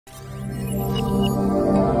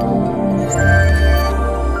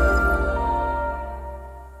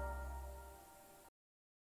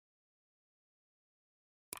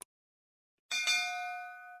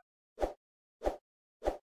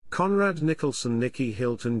Conrad Nicholson Nicky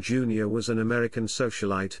Hilton Jr. was an American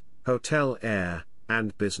socialite, hotel heir,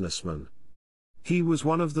 and businessman. He was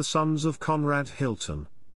one of the sons of Conrad Hilton.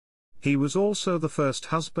 He was also the first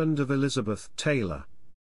husband of Elizabeth Taylor.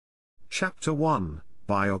 Chapter 1,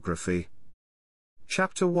 Biography.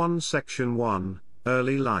 Chapter 1 Section 1,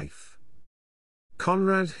 Early Life.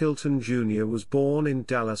 Conrad Hilton Jr. was born in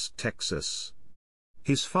Dallas, Texas.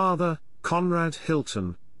 His father, Conrad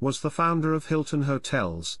Hilton, was the founder of Hilton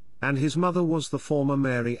Hotels, and his mother was the former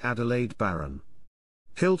Mary Adelaide Barron.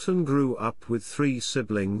 Hilton grew up with three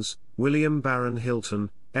siblings, William Baron Hilton,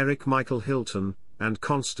 Eric Michael Hilton, and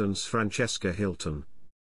Constance Francesca Hilton.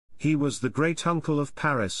 He was the great-uncle of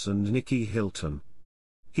Paris and Nicky Hilton.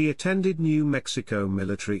 He attended New Mexico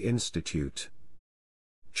Military Institute.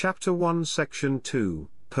 Chapter 1 Section 2,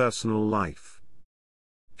 Personal Life.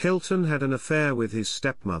 Hilton had an affair with his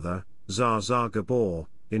stepmother, Zsa Gabor,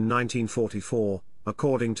 in 1944,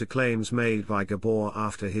 according to claims made by Gabor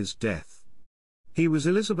after his death. He was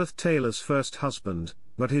Elizabeth Taylor's first husband,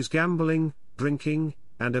 but his gambling, drinking,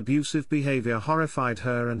 and abusive behavior horrified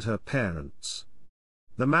her and her parents.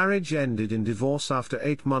 The marriage ended in divorce after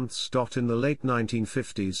 8 months. In the late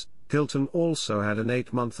 1950s, Hilton also had an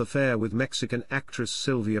 8-month affair with Mexican actress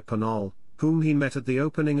Sylvia Pinal, whom he met at the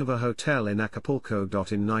opening of a hotel in Acapulco.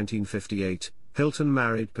 In 1958, Hilton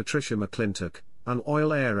married Patricia McClintock, an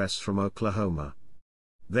oil heiress from Oklahoma.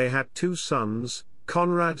 They had 2 sons,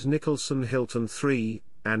 Conrad Nicholson Hilton III,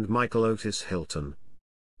 and Michael Otis Hilton.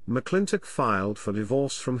 McClintock filed for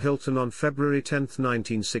divorce from Hilton on February 10,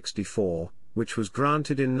 1964, which was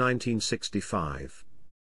granted in 1965.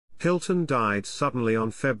 Hilton died suddenly on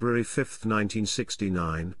February 5,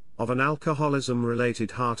 1969, of an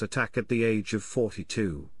alcoholism-related heart attack at the age of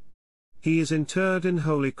 42. He is interred in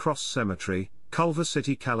Holy Cross Cemetery, Culver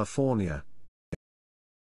City, California.